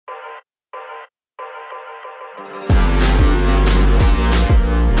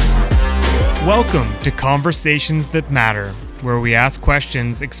Welcome to Conversations That Matter, where we ask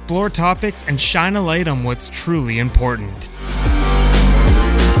questions, explore topics, and shine a light on what's truly important.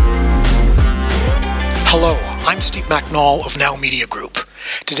 Hello, I'm Steve McNall of Now Media Group.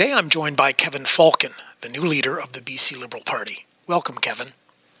 Today I'm joined by Kevin Falcon, the new leader of the BC Liberal Party. Welcome, Kevin.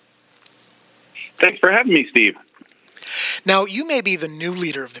 Thanks for having me, Steve. Now, you may be the new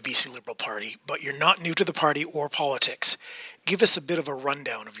leader of the BC Liberal Party, but you're not new to the party or politics. Give us a bit of a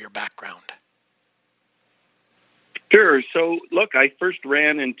rundown of your background. Sure. So, look, I first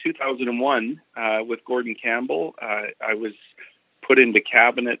ran in 2001 with Gordon Campbell. I was put into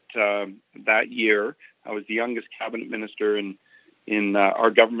cabinet that year. I was the youngest cabinet minister in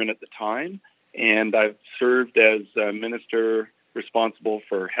our government at the time, and I've served as minister responsible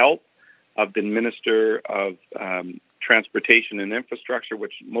for health. I've been minister of transportation and infrastructure,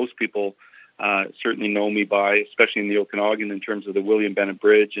 which most people certainly know me by, especially in the Okanagan in terms of the William Bennett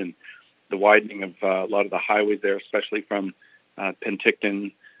Bridge and the widening of a lot of the highways there, especially from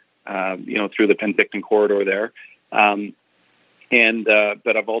Penticton, through the Penticton corridor there. But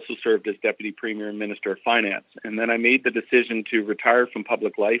I've also served as Deputy Premier and Minister of Finance. And then I made the decision to retire from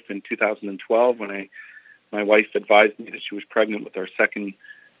public life in 2012 when my wife advised me that she was pregnant with our second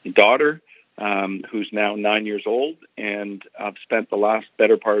daughter, who's now 9 years old. And I've spent the last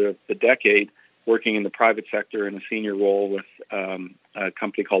better part of the decade working in the private sector in a senior role with a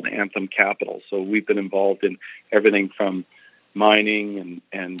company called Anthem Capital. So we've been involved in everything from mining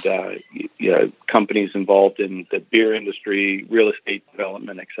and companies involved in the beer industry, real estate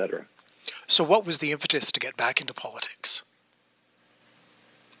development, etc. So what was the impetus to get back into politics?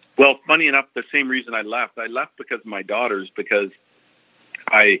 Well, funny enough, the same reason I left. I left because of my daughters, because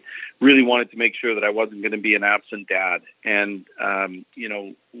I really wanted to make sure that I wasn't going to be an absent dad. And,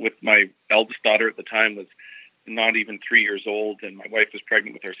 with my eldest daughter at the time was not even 3 years old, and my wife was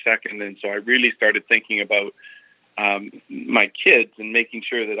pregnant with her second. And so I really started thinking about my kids and making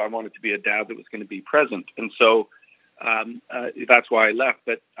sure that I wanted to be a dad that was going to be present. And so that's why I left.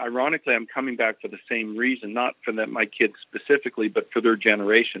 But ironically, I'm coming back for the same reason, not for my kids specifically, but for their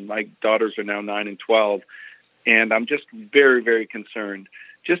generation. My daughters are now 9 and 12. And I'm just very, very concerned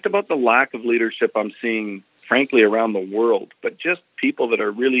just about the lack of leadership I'm seeing, frankly, around the world, but just people that are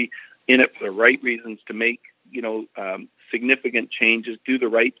really in it for the right reasons to make, significant changes, do the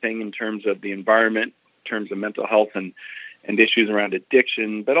right thing in terms of the environment, in terms of mental health and issues around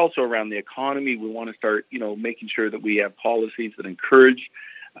addiction, but also around the economy. We want to start, making sure that we have policies that encourage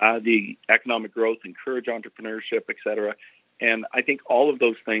the economic growth, encourage entrepreneurship, et cetera. And I think all of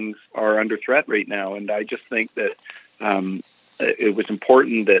those things are under threat right now. And I just think that it was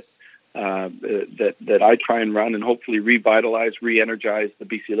important that I try and run and hopefully revitalize, re-energize the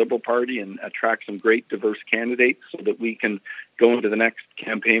BC Liberal Party and attract some great diverse candidates so that we can go into the next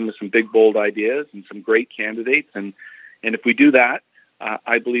campaign with some big, bold ideas and some great candidates. And if we do that,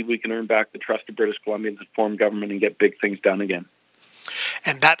 I believe we can earn back the trust of British Columbians and form government and get big things done again.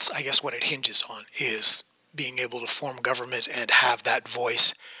 And that's, I guess, what it hinges on, is being able to form government and have that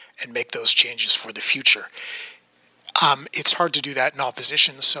voice and make those changes for the future. It's hard to do that in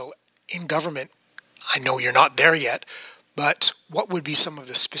opposition. So in government, I know you're not there yet, but what would be some of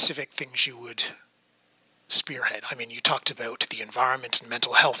the specific things you would spearhead? I mean, you talked about the environment and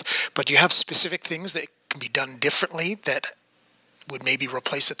mental health, but do you have specific things that can be done differently that would maybe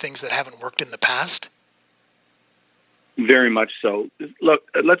replace the things that haven't worked in the past? Very much so. Look,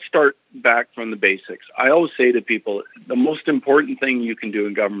 let's start back from the basics. I always say to people, the most important thing you can do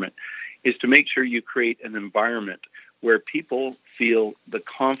in government is to make sure you create an environment where people feel the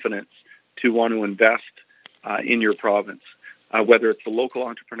confidence to want to invest in your province, whether it's the local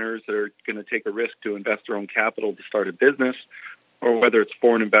entrepreneurs that are going to take a risk to invest their own capital to start a business, or whether it's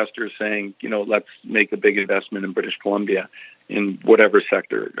foreign investors saying, let's make a big investment in British Columbia in whatever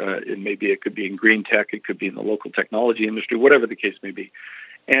sector. It could be in green tech, it could be in the local technology industry, whatever the case may be.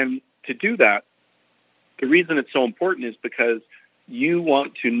 And to do that, the reason it's so important is because you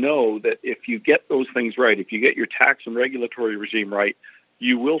want to know that if you get those things right, if you get your tax and regulatory regime right,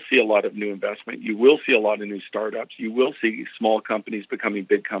 you will see a lot of new investment. You will see a lot of new startups. You will see small companies becoming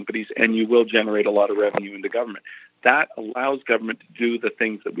big companies, and you will generate a lot of revenue into government. That allows government to do the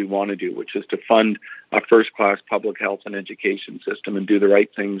things that we want to do, which is to fund a first-class public health and education system and do the right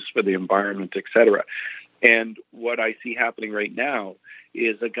things for the environment, et cetera. And what I see happening right now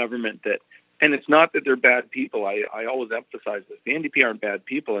is a government that, and it's not that they're bad people. I always emphasize this. The NDP aren't bad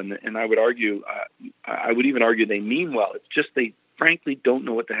people, and I would argue, I would even argue they mean well. It's just they frankly don't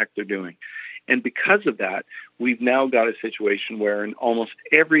know what the heck they're doing. And because of that, we've now got a situation where in almost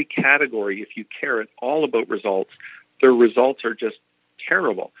every category, if you care at all about results, their results are just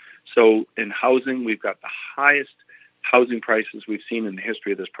terrible. So in housing, we've got the highest housing prices we've seen in the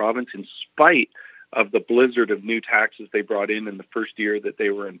history of this province, in spite of the blizzard of new taxes they brought in the first year that they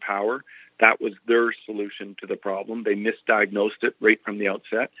were in power. That was their solution to the problem. They misdiagnosed it right from the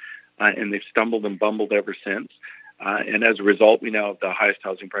outset, and they've stumbled and bumbled ever since. And as a result, we now have the highest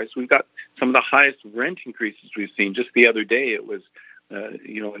housing prices. We've got some of the highest rent increases we've seen. Just the other day, it was,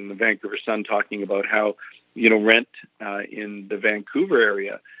 in the Vancouver Sun talking about how, rent in the Vancouver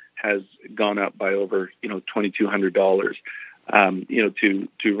area has gone up by over, $2,200,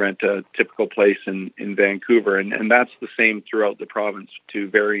 to rent a typical place in Vancouver. And that's the same throughout the province to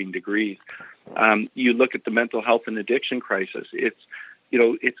varying degrees. You look at the mental health and addiction crisis. It's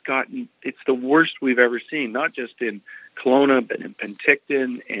the worst we've ever seen, not just in Kelowna, but in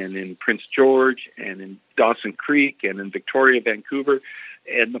Penticton and in Prince George and in Dawson Creek and in Victoria, Vancouver.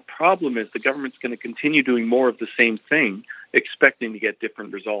 And the problem is the government's going to continue doing more of the same thing, expecting to get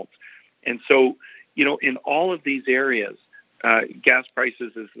different results. And so, in all of these areas, gas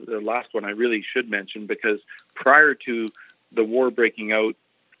prices is the last one I really should mention, because prior to the war breaking out,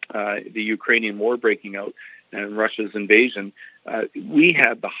 the Ukrainian war breaking out and Russia's invasion, we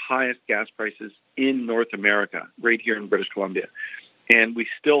had the highest gas prices in North America, right here in British Columbia. And we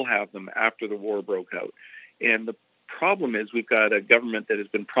still have them after the war broke out. And the problem is we've got a government that has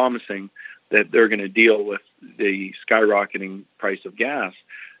been promising that they're going to deal with the skyrocketing price of gas,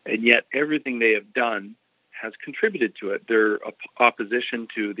 and yet everything they have done has contributed to it. Their opposition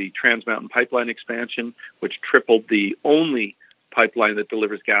to the Trans Mountain Pipeline expansion, which tripled the only pipeline that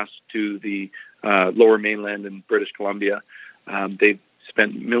delivers gas to the lower mainland in British Columbia. They've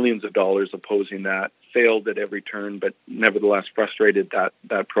spent millions of dollars opposing that, failed at every turn, but nevertheless frustrated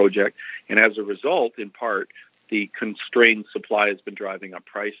that project. And as a result, in part, the constrained supply has been driving up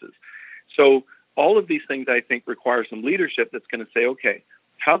prices. So all of these things, I think, require some leadership that's going to say, okay,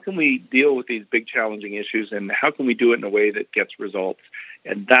 how can we deal with these big challenging issues, and how can we do it in a way that gets results?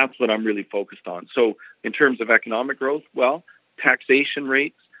 And that's what I'm really focused on. So in terms of economic growth, well, taxation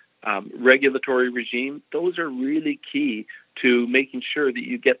rates, regulatory regime, those are really key to making sure that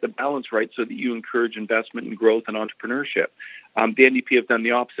you get the balance right so that you encourage investment and growth and entrepreneurship. The NDP have done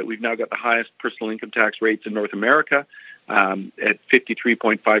the opposite. We've now got the highest personal income tax rates in North America. At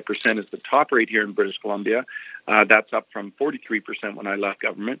 53.5% is the top rate here in British Columbia. That's up from 43% when I left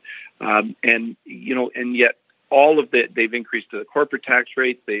government. And yet all of they've increased the corporate tax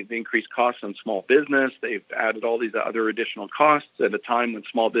rates. They've increased costs on small business. They've added all these other additional costs at a time when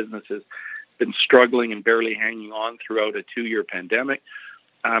small business has been struggling and barely hanging on throughout a 2-year pandemic.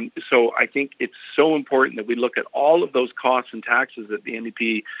 So I think it's so important that we look at all of those costs and taxes that the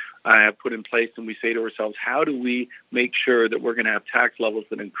NDP have put in place, and we say to ourselves, how do we make sure that we're going to have tax levels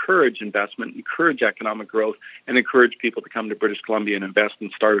that encourage investment, encourage economic growth, and encourage people to come to British Columbia and invest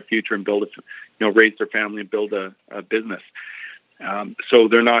and start a future and build raise their family and build a business. So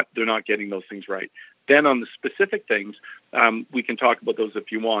they're not getting those things right. Then on the specific things, we can talk about those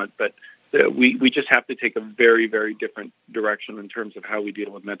if you want, but we just have to take a very, very different direction in terms of how we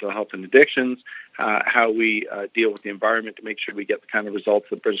deal with mental health and addictions, how we deal with the environment to make sure we get the kind of results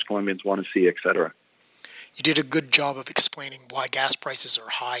that British Columbians want to see, et cetera. You did a good job of explaining why gas prices are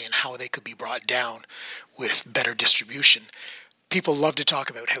high and how they could be brought down with better distribution. People love to talk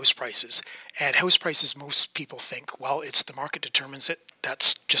about house prices, and house prices, most people think, well, it's the market determines it.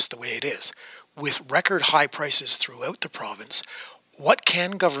 That's just the way it is. With record high prices throughout the province, what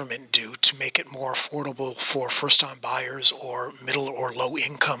can government do to make it more affordable for first-time buyers or middle or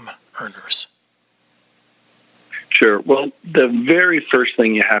low-income earners? Sure. Well, the very first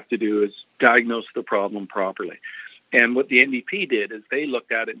thing you have to do is diagnose the problem properly. And what the NDP did is they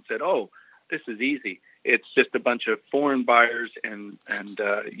looked at it and said, oh, this is easy. It's just a bunch of foreign buyers and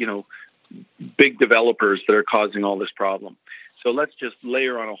big developers that are causing all this problem. So let's just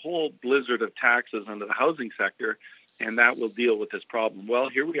layer on a whole blizzard of taxes onto the housing sector, and that will deal with this problem. Well,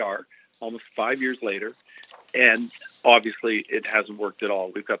 here we are, almost 5 years later, and obviously it hasn't worked at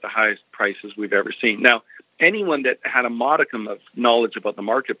all. We've got the highest prices we've ever seen. Now, anyone that had a modicum of knowledge about the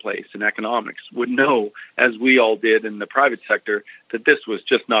marketplace and economics would know, as we all did in the private sector, that this was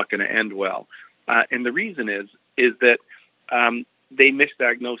just not going to end well. And the reason is that they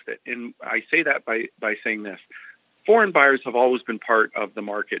misdiagnosed it. And I say that by saying this. Foreign buyers have always been part of the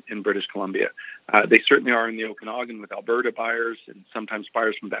market in British Columbia. They certainly are in the Okanagan with Alberta buyers and sometimes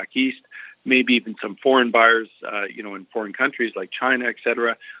buyers from back east, maybe even some foreign buyers, in foreign countries like China, et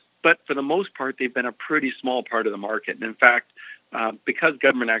cetera. But for the most part, they've been a pretty small part of the market. And in fact, because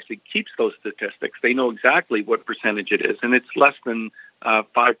government actually keeps those statistics, they know exactly what percentage it is, and it's less than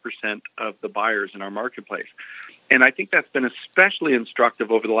 5% of the buyers in our marketplace. And I think that's been especially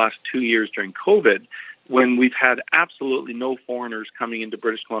instructive over the last 2 years during COVID, when we've had absolutely no foreigners coming into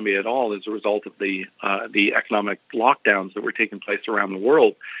British Columbia at all as a result of the economic lockdowns that were taking place around the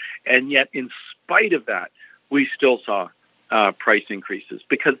world. And yet, in spite of that, we still saw price increases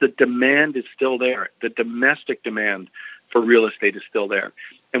because the demand is still there. The domestic demand for real estate is still there.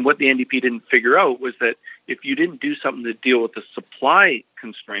 And what the NDP didn't figure out was that if you didn't do something to deal with the supply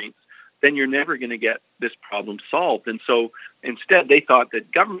constraints, then you're never going to get this problem solved. And so instead, they thought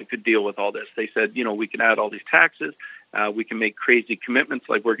that government could deal with all this. They said, we can add all these taxes. We can make crazy commitments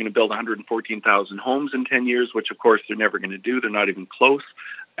like we're going to build 114,000 homes in 10 years, which, of course, they're never going to do. They're not even close.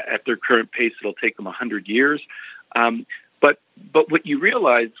 At their current pace, it'll take them 100 years. But what you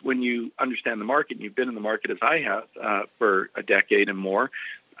realize when you understand the market, and you've been in the market as I have for a decade and more,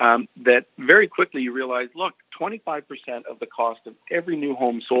 that very quickly you realize, look, 25% of the cost of every new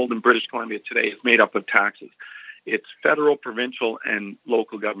home sold in British Columbia today is made up of taxes. It's federal, provincial, and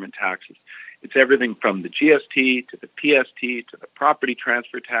local government taxes. It's everything from the GST to the PST to the property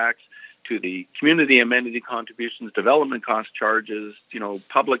transfer tax to the community amenity contributions, development cost charges,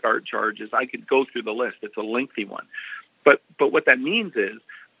 public art charges. I could go through the list. It's a lengthy one. But what that means is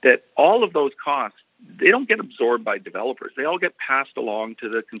that all of those costs, they don't get absorbed by developers. They all get passed along to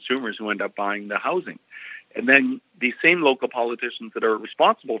the consumers who end up buying the housing. And then these same local politicians that are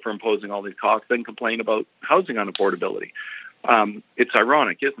responsible for imposing all these costs then complain about housing unaffordability. It's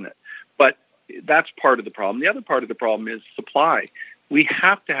ironic, isn't it? But that's part of the problem. The other part of the problem is supply. We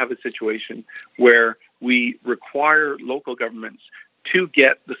have to have a situation where we require local governments to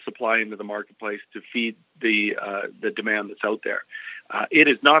get the supply into the marketplace to feed the demand that's out there. It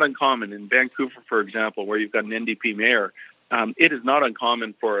is not uncommon in Vancouver, for example, where you've got an NDP mayor. It is not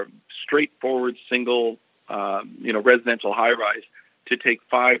uncommon for a straightforward single, residential high-rise to take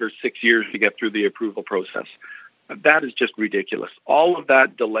 5 or 6 years to get through the approval process. That is just ridiculous. All of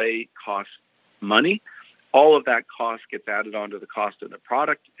that delay costs money. All of that cost gets added onto the cost of the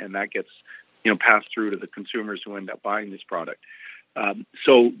product, and that gets passed through to the consumers who end up buying this product.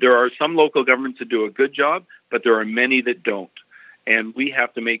 So there are some local governments that do a good job, but there are many that don't. And we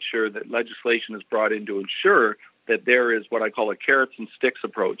have to make sure that legislation is brought in to ensure that there is what I call a carrots and sticks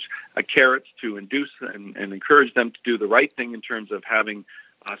approach, a carrots to induce and encourage them to do the right thing in terms of having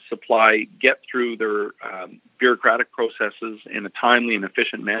supply get through their bureaucratic processes in a timely and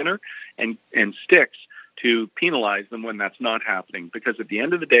efficient manner, and sticks to penalize them when that's not happening. Because at the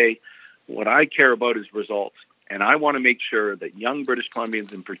end of the day, what I care about is results. And I want to make sure that young British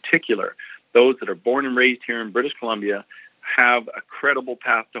Columbians in particular, those that are born and raised here in British Columbia, have a credible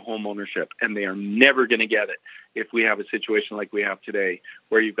path to home ownership. And they are never going to get it if we have a situation like we have today,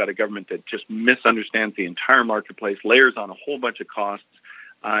 where you've got a government that just misunderstands the entire marketplace, layers on a whole bunch of costs,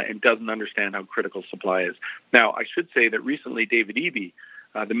 and doesn't understand how critical supply is. Now, I should say that recently David Eby,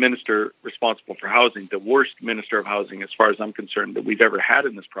 the minister responsible for housing, the worst minister of housing as far as I'm concerned that we've ever had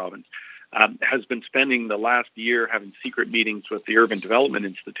in this province, has been spending the last year having secret meetings with the Urban Development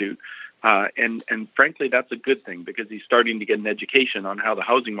Institute. And frankly, that's a good thing, because he's starting to get an education on how the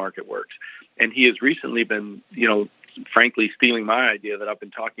housing market works. And he has recently been, frankly, stealing my idea that I've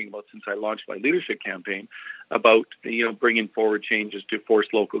been talking about since I launched my leadership campaign about, bringing forward changes to force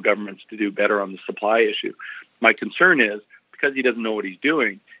local governments to do better on the supply issue. My concern is, because he doesn't know what he's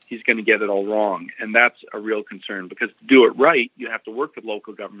doing, he's going to get it all wrong. And that's a real concern, because to do it right, you have to work with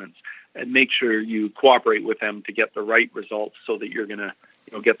local governments and make sure you cooperate with them to get the right results so that you're going to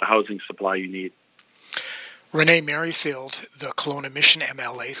get the housing supply you need. Renee Merrifield, the Kelowna Mission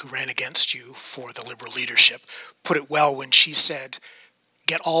MLA who ran against you for the Liberal leadership, put it well when she said,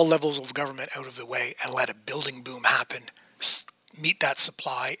 get all levels of government out of the way and let a building boom happen, meet that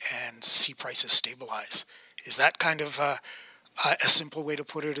supply, and see prices stabilize. Is that kind of a simple way to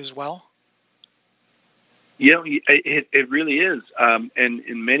put it as well? It really is. And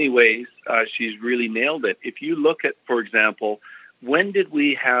in many ways, she's really nailed it. If you look at, for example, when did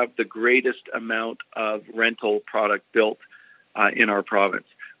we have the greatest amount of rental product built in our province?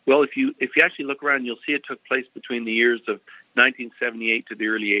 Well, if you actually look around, you'll see it took place between the years of 1978 to the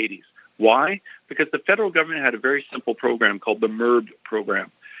early 80s. Why? Because the federal government had a very simple program called the MERB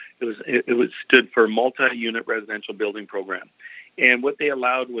program. It was stood for Multi-Unit Residential Building Program. And what they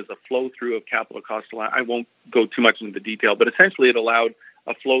allowed was a flow-through of capital cost allowance. I won't go too much into the detail, but essentially it allowed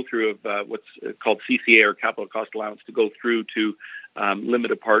a flow-through of what's called CCA, or capital cost allowance, to go through to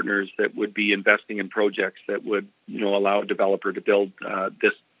limited partners that would be investing in projects that would allow a developer to build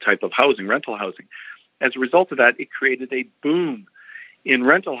this type of housing, rental housing. as a result of that, it created a boom in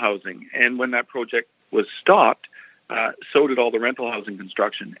rental housing. And when that project was stopped, so did all the rental housing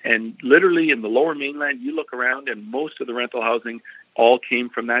construction. And literally in the Lower Mainland, you look around and most of the rental housing all came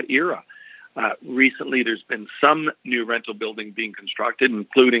from that era. Recently, there's been some new rental building being constructed,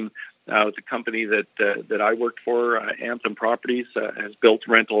 including the company that I worked for, Anthem Properties, has built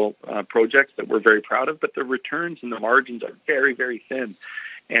rental projects that we're very proud of, but the returns and the margins are very, very thin.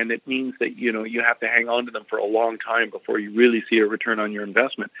 And it means that, you have to hang on to them for a long time before you really see a return on your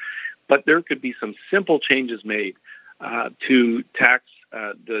investment. But there could be some simple changes made to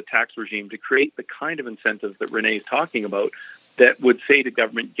the tax regime to create the kind of incentives that Renee is talking about that would say to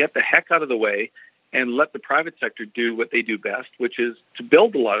government, get the heck out of the way and let the private sector do what they do best, which is to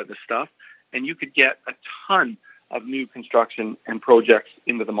build a lot of this stuff. And you could get a ton of new construction and projects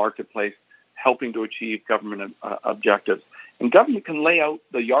into the marketplace, helping to achieve government objectives. And government can lay out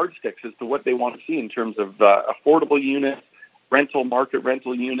the yardsticks as to what they want to see in terms of affordable units, market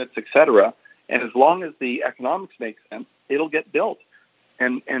rental units, etc. And as long as the economics make sense, it'll get built.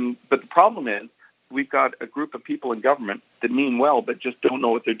 But the problem is, we've got a group of people in government that mean well, but just don't know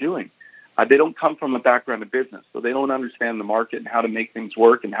what they're doing. They don't come from a background of business, so they don't understand the market and how to make things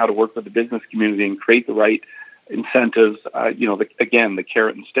work and how to work with the business community and create the right incentives. The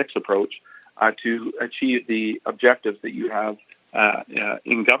carrot and sticks approach to achieve the objectives that you have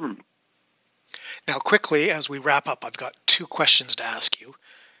in government. Now, quickly, as we wrap up, I've got two questions to ask you.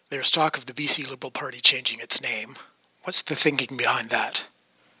 There's talk of the BC Liberal Party changing its name. What's the thinking behind that?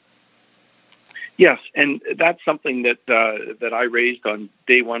 Yes, and that's something that I raised on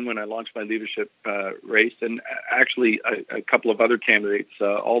day one when I launched my leadership race, and actually a couple of other candidates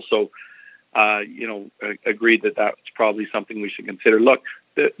also, agreed that that's probably something we should consider. Look,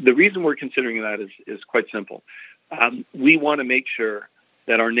 the reason we're considering that is quite simple. We want to make sure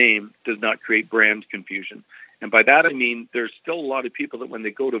that our name does not create brand confusion, and by that I mean there's still a lot of people that when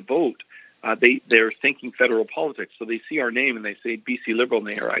they go to vote, they're thinking federal politics. So they see our name and they say BC Liberal,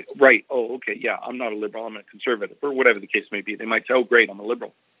 and they are right. Oh, okay, yeah, I'm not a Liberal, I'm a Conservative, or whatever the case may be. They might say, oh, great, I'm a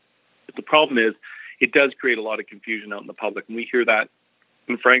Liberal. But the problem is, it does create a lot of confusion out in the public, and we hear that.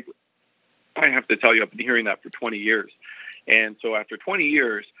 And frankly, I have to tell you, I've been hearing that for 20 years. And so after 20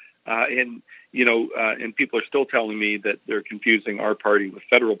 years, and people are still telling me that they're confusing our party with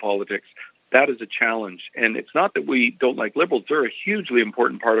federal politics. That is a challenge. And it's not that we don't like Liberals. They're a hugely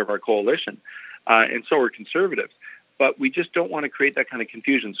important part of our coalition, and so are Conservatives. But we just don't want to create that kind of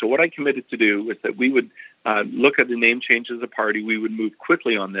confusion. So what I committed to do was that we would look at the name change as a party. We would move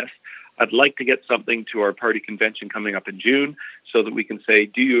quickly on this. I'd like to get something to our party convention coming up in June so that we can say,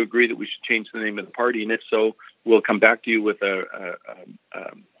 do you agree that we should change the name of the party? And if so, we'll come back to you with a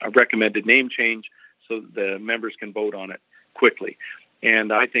recommended name change so that the members can vote on it quickly.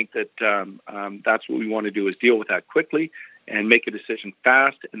 And I think that that's what we want to do, is deal with that quickly and make a decision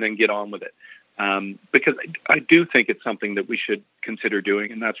fast and then get on with it. Because I do think it's something that we should consider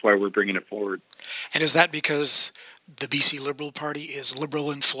doing, and that's why we're bringing it forward. And is that because the BC Liberal Party is liberal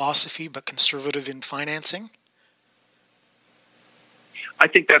in philosophy but conservative in financing? I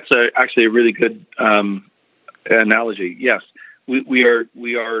think that's actually a really good analogy. Yes, we are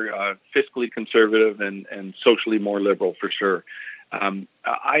fiscally conservative and socially more liberal for sure.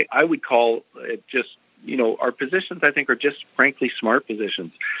 I would call it just, our positions, I think, are just frankly smart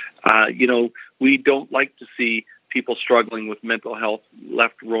positions. We don't like to see people struggling with mental health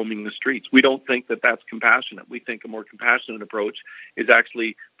left roaming the streets. We don't think that that's compassionate. We think a more compassionate approach is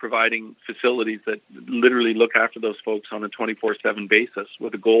actually providing facilities that literally look after those folks on a 24/7 basis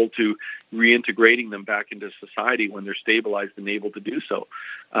with a goal to reintegrating them back into society when they're stabilized and able to do so.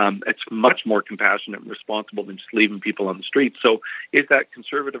 It's much more compassionate and responsible than just leaving people on the street. So is that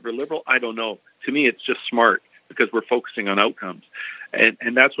conservative or liberal? I don't know. To me, it's just smart because we're focusing on outcomes. And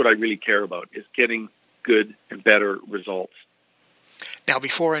that's what I really care about, is getting good and better results. Now,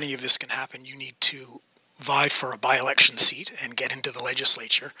 before any of this can happen, you need to vie for a by-election seat and get into the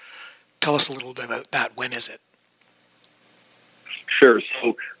legislature. Tell us a little bit about that. When is it? Sure.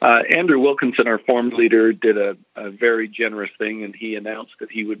 So Andrew Wilkinson, our former leader, did a very generous thing, and he announced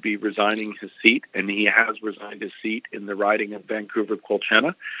that he would be resigning his seat, and he has resigned his seat in the riding of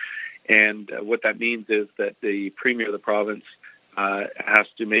Vancouver-Quilchena. And what that means is that the Premier of the province has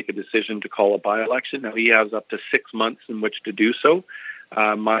to make a decision to call a by-election. Now, he has up to 6 months in which to do so.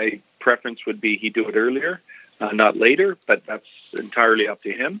 My preference would be he do it earlier, not later, but that's entirely up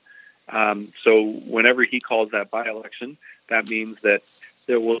to him. So whenever he calls that by-election, that means that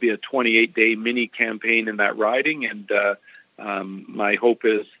there will be a 28-day mini campaign in that riding, and My hope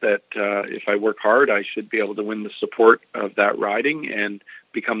is that if I work hard, I should be able to win the support of that riding and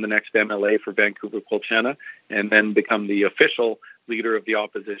become the next MLA for Vancouver-Quilchena, and then become the official leader of the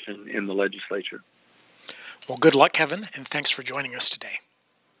opposition in the legislature. Well, good luck, Kevin, and thanks for joining us today.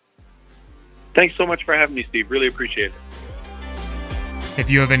 Thanks so much for having me, Steve. Really appreciate it. If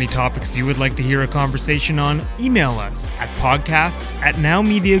you have any topics you would like to hear a conversation on, email us at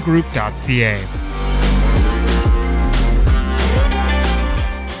podcasts@nowmediagroup.ca.